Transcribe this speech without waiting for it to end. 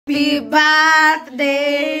Happy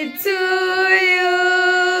birthday to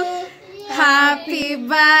you. Happy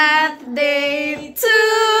birthday to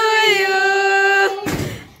you.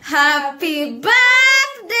 Happy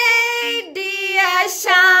birthday, dear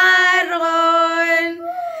Sharon.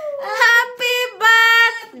 Happy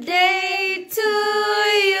birthday to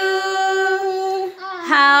you.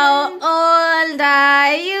 How old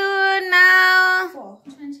are you now?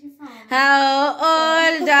 25. How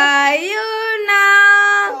old are you now?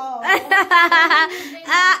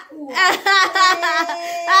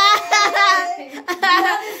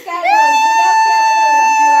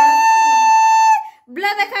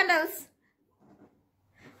 Blow the candles.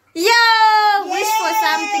 Yo, wish for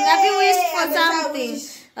something. Have you wished for something?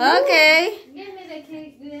 Okay. Give me the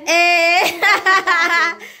cake, then.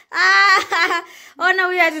 Oh no,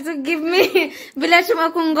 we had to give me bila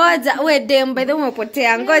tumakungoja. We dem, by the way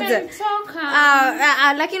umepotea. Ngoja.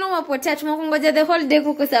 Lakini umepotea, tumakungoja the whole day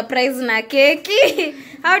kuku surprise na keki.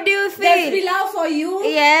 How do you feel? There's pilau for you.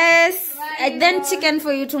 Yes. And then chicken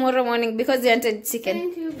for you tomorrow morning because you wanted chicken.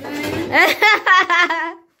 Thank you, guys.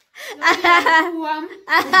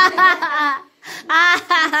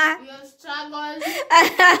 Your struggles.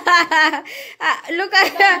 Look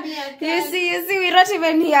at you see, we not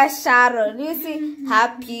even hear Sharon. You see,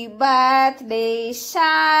 happy birthday,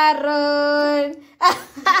 Sharon.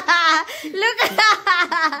 Look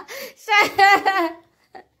at Sharon.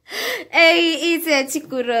 Hey, it's a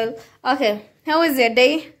chikurol. Okay, how was your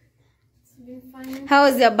day? It's been fun. How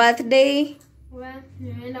was your birthday? Well,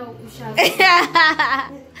 nimeenda ukushago.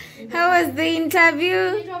 How was the interview?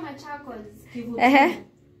 Naitwa Machakos.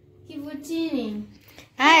 Kivutini.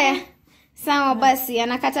 Haya, sawa basi,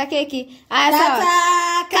 anakata keki. Haya sawa.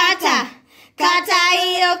 Kata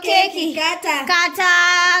hiyo keki. Kata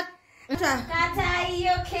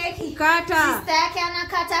hiyo keki. Sister yake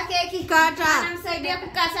anakata keki. Anamsaidia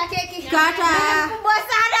kukata keki. Kubwa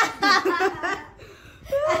sana.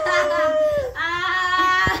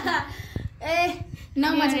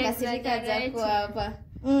 Na matakasirika zako hapa.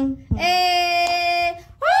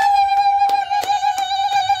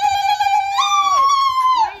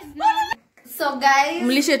 So guys,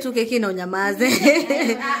 Mlishe tu keki na unyamaze.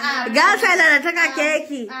 Girlfriend anataka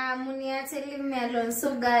keki. Leave me alone.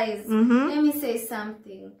 So guys, let me say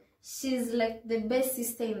something. She's like the best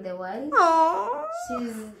sister in the world. Oh.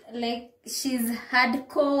 She's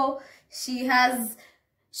hardcore. She has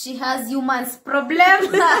humans problem.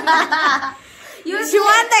 She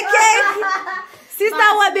want the cake.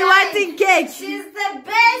 Sister will be wanting cake. She's the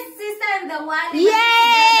best sister in the world.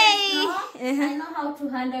 Yay! I know how to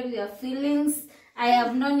handle your feelings. I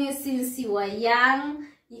have known you since you were young.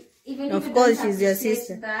 Even if Of you course, don't she's your appreciate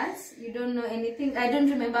sister. That you don't know anything. I don't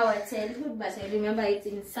remember our childhood, but I remember it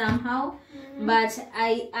in somehow. But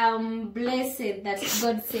I am blessed that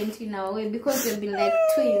God sent you in our way because we've been like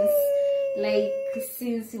twins, like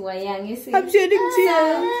since you were young. You see. I'm shedding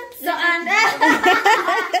tears. So and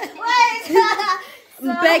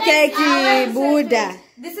Mpe keki, Buddha.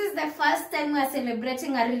 this is the first time we are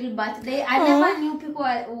celebrating a real birthday. I never knew people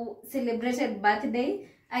who celebrated birthday.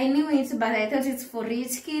 I knew it, but I thought it's for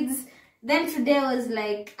rich kids. Then today I was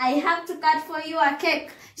like, I have to cut for you a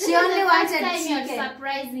cake. She only wanted chicken. You're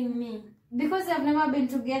surprising me. Because I've never been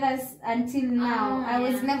together until now. I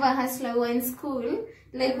was never a hustler. We were in school.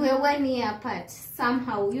 Like we were 1 year apart.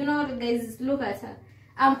 Somehow. You know, guys, look at her.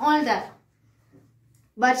 I'm older.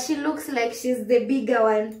 But she looks like she's the bigger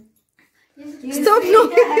one. Stop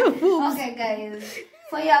looking your boobs. Okay, guys.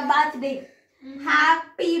 For your birthday.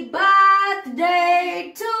 Happy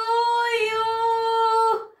birthday to you.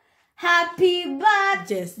 Happy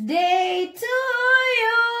birthday to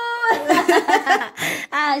you.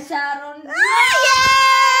 Sharon. Yeah!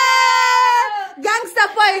 Gangster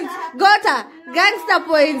points. Got her. Gangster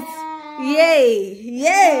points. Yay.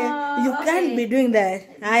 Yeah. You can't be doing that.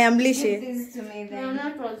 I am Lishe. Give this to me then. I'm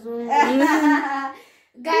not Wazungu.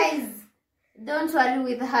 Guys, don't worry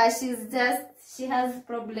with her. She has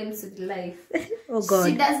problems with life. Oh God.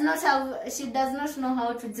 She does not know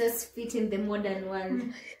how to just fit in the modern world.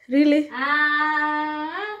 Really?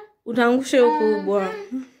 Utaangusha huko bwana.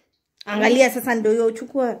 Angalia sasa ndio hiyo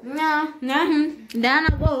uchukua. Dana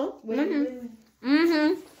go.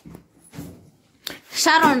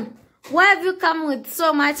 Sharon, why have you come with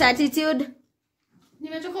so much attitude?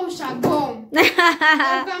 Nimetoka ushago.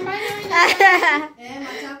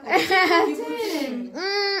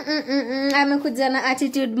 Amekuja na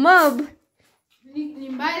attitude mob. Ni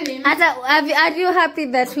mbali. Are you happy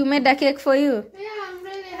that we made a cake for you? Yeah, I'm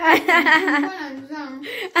really happy.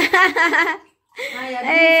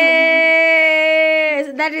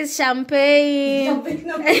 Hey, that is champagne.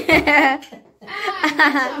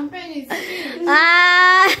 Champagne is sweet.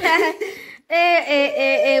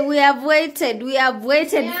 We have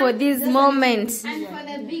waited for this moment. And for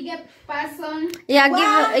the bigger person.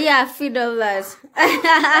 Yeah, feed all that.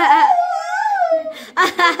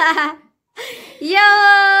 Yo,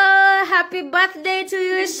 happy birthday to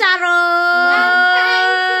you, Sharon.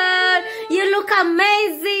 You look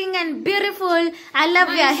amazing and beautiful. I love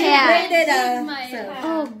your hair.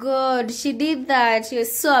 Oh God, she did that. You're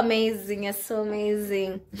so amazing. You're so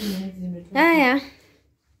amazing. Haya.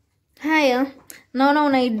 Naona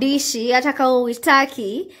unaidishi hata kama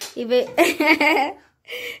uitaki. Ive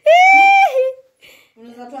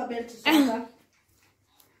Unaweza toa belt sasa.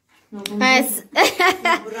 Yes.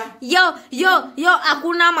 yo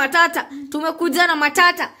hakuna matata. Tumekuja na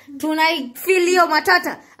matata. Tunaifeel hiyo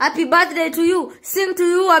matata. Happy birthday to you. Sing to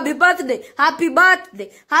you happy birthday. Happy birthday.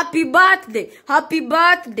 Happy birthday. Happy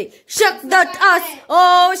birthday. Shake that ass.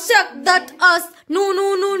 Oh, shake that ass. No.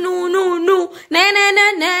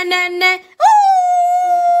 Ne.